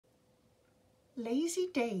Lazy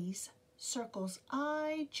Days circles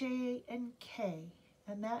I, J, and K,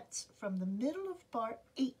 and that's from the middle of bar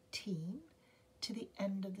 18 to the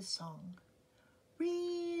end of the song.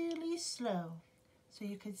 Really slow, so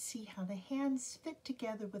you can see how the hands fit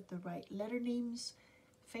together with the right letter names,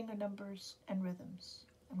 finger numbers, and rhythms.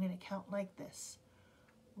 I'm going to count like this.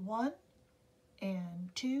 1 and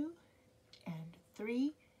 2 and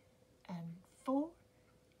 3 and 4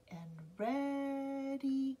 and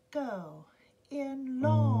ready, go. In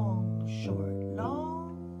long, short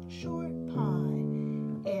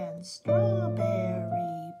pie, and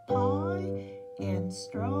strawberry pie, and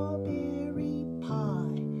strawberry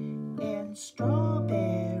pie, and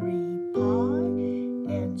strawberry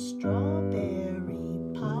pie, and strawberry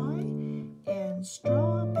pie, and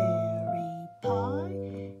strawberry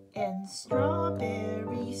pie, and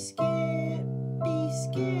strawberry skippy,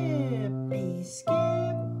 skippy,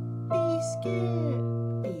 skippy,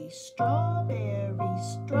 skippy, strawberry,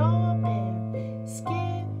 strawberry,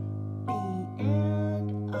 skippy,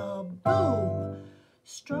 and a boom,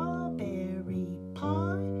 strawberry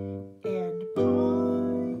pie and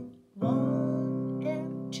pie, 1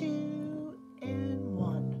 and 2 and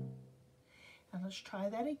 1. And let's try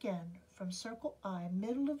that again from circle I,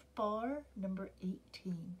 middle of bar number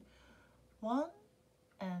 18. 1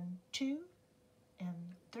 and 2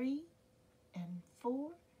 and 3 and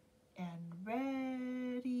 4 and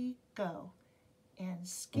ready, go. And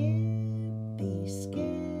skippy,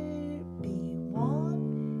 skippy,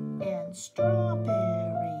 1 and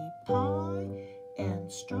strawberry pie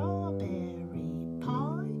and strawberry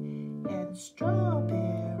pie and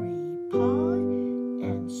strawberry pie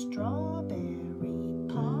and strawberry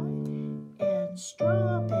pie and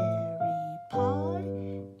strawberry pie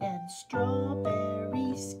and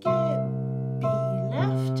strawberry skippy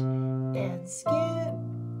left and skippy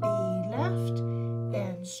left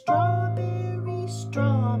and strawberry,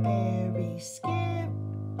 strawberry,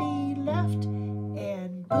 skippy left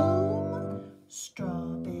and boom,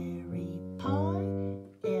 strawberry pie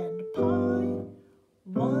and pie,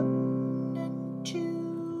 1 and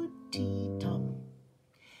 2, tea-tum.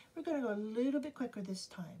 We're going to go a little bit quicker this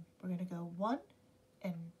time. We're going to go 1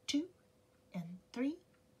 and 2 and 3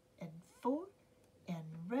 and 4 and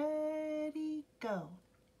ready, go.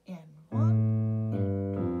 And 1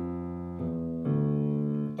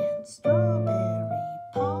 and strawberry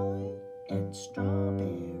pie and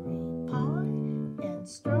strawberry pie and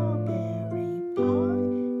strawberry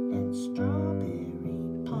pie and strawberry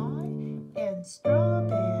pie and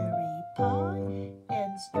strawberry pie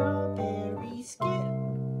and strawberry skippy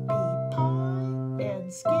pie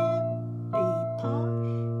and skippy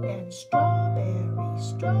pie and strawberry,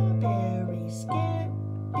 strawberry,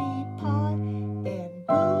 skippy pie and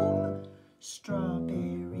boom,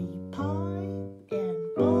 strawberry pie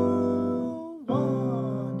and bow,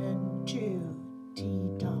 1 and 2,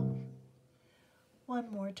 tea-tum. One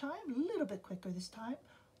more time, a little bit quicker this time.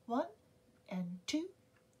 1 and 2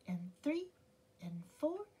 and 3 and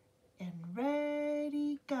 4 and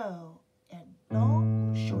ready, go. And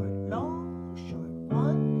long, short,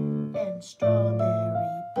 1 and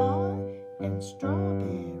strawberry pie and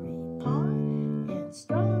strawberry pie and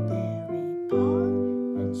strawberry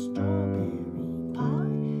pie and strawberry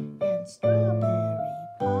pie and strawberry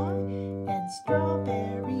pie and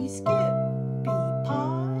strawberry skippy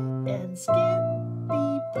pie and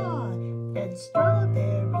skippy pie and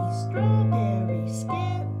strawberry, strawberry,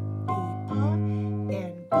 skippy pie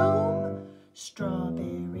and boom,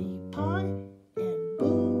 strawberry pie and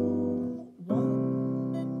boom,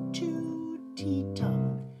 1 and 2,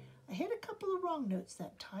 tea-tum. I hit a couple of wrong notes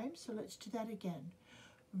that time, so let's do that again.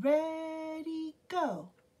 Ready, go.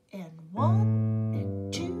 And 1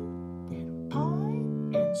 and 2 and pie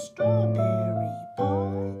and strawberry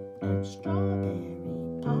pie and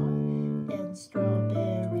strawberry pie and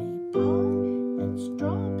strawberry pie and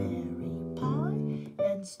strawberry pie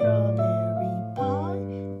and strawberry pie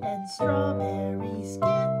and strawberry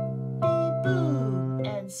skippy boom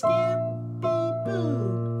and skippy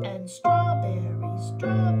boom and strawberry,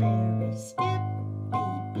 strawberry, skippy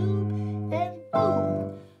boom and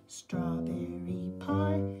boom, strawberry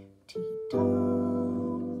pie,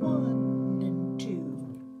 tea-tum, 1 and 2,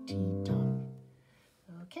 tea-tum.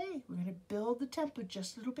 Okay, we're going to build the tempo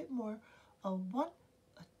just a little bit more. A 1,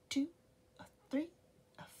 a 2, a 3,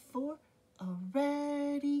 a 4, a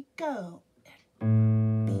ready, go.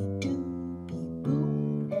 And be-doo,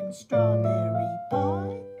 be-boom, and strawberry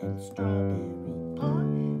pie, and strawberry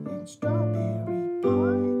pie, and strawberry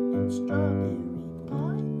pie, and strawberry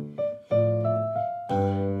pie,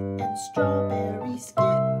 and strawberry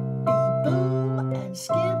skippy boom, and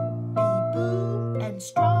skippy boom, and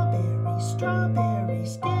strawberry, strawberry,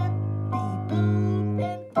 skippy, boom,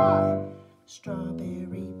 and pie.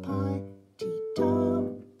 Strawberry pie,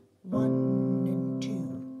 tea-tum, 1 and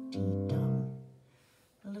 2, tea-tum.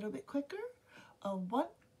 A little bit quicker. A 1,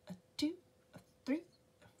 a 2, a 3,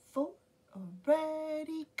 a 4,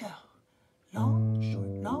 ready, go. Long, short,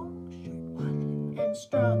 1, and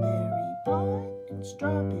strawberry pie, and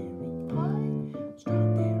strawberry pie,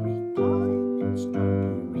 strawberry pie, and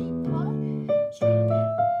strawberry pie, strawberry.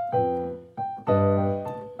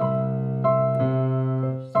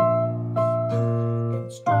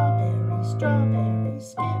 And strawberry, strawberry,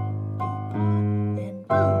 skippy pie, and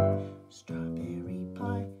boom, strawberry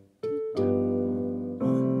pie, tea-tum, 1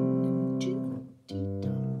 and 2,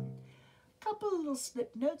 tea-tum. Couple little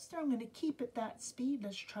slip notes there. I'm going to keep it that speed.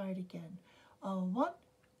 Let's try it again. A 1,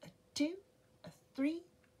 a 2, a 3,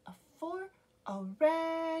 a 4,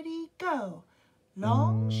 ready, go.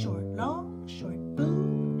 Long, short, boom,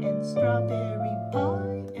 and strawberry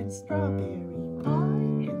pie, and strawberry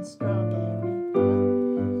pie, and strawberry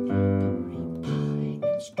pie,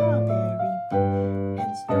 and strawberry pie,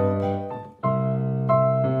 and strawberry.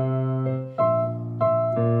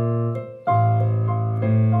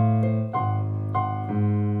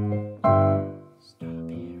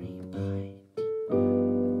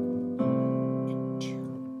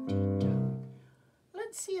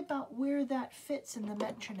 About where that fits in the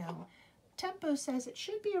metronome. Tempo says it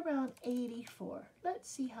should be around 84. Let's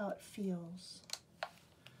see how it feels.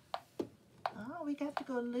 Oh, we got to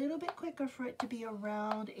go a little bit quicker for it to be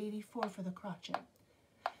around 84 for the crotchet.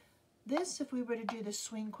 This, if we were to do the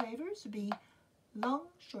swing quavers, would be long,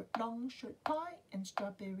 short pie, and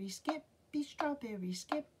strawberry, skippy.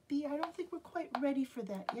 I don't think we're quite ready for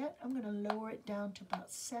that yet. I'm going to lower it down to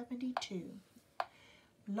about 72.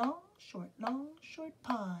 Long, short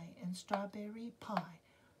pie, and strawberry pie.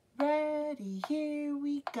 Ready, here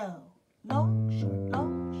we go. Long, short pie,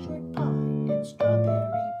 and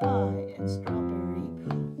strawberry pie, and strawberry.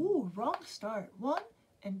 Ooh, wrong start. 1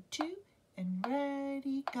 and 2, and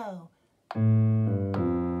ready, go.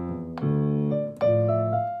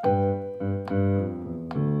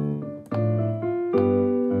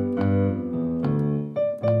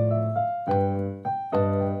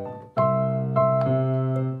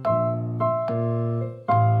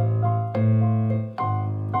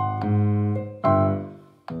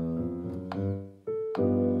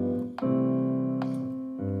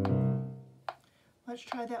 Let's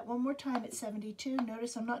try that one more time at 72.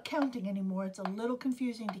 Notice I'm not counting anymore. It's a little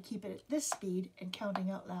confusing to keep it at this speed and counting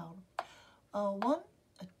out loud. A 1,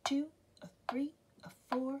 a 2, a 3, a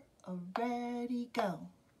 4, ready, go.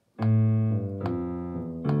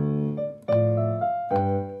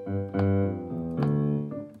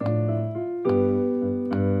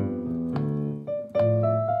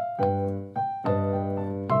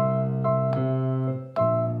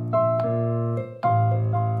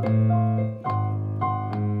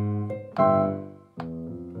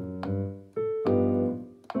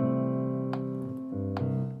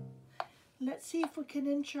 Let's see if we can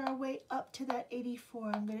inch our way up to that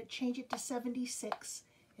 84. I'm going to change it to 76.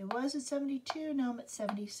 It was at 72, now I'm at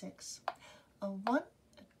 76. A 1, a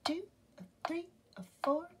 2, a 3, a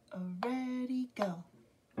 4, ready, go.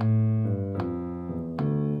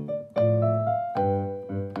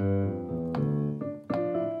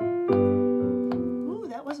 Ooh,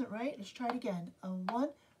 that wasn't right. Let's try it again. A 1,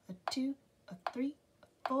 a 2, a 3, a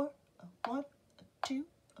 4, a 1, a 2,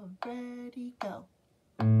 ready, go.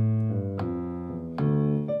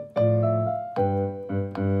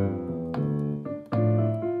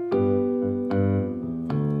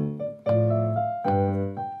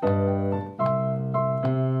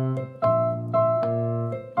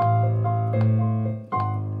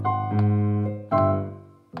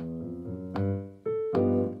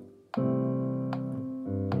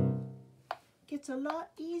 It's a lot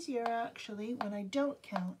easier actually when I don't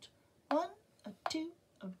count. 1, a 2,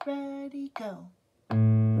 ready, go.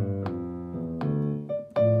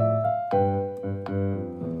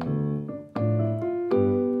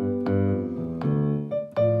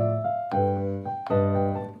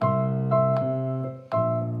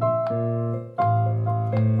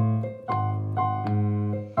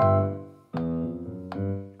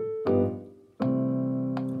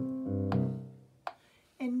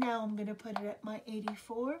 And now I'm going to put it at my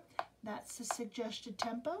 84. That's the suggested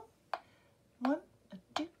tempo. 1, a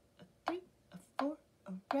 2, a 3, a 4,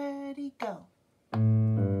 ready, go.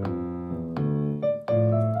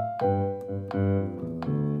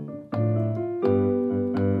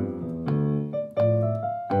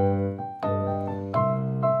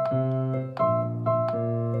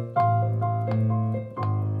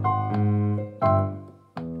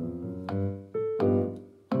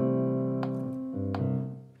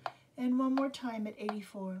 at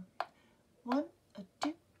 84. 1, a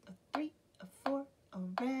 2, a 3, a 4, a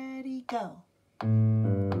ready, go.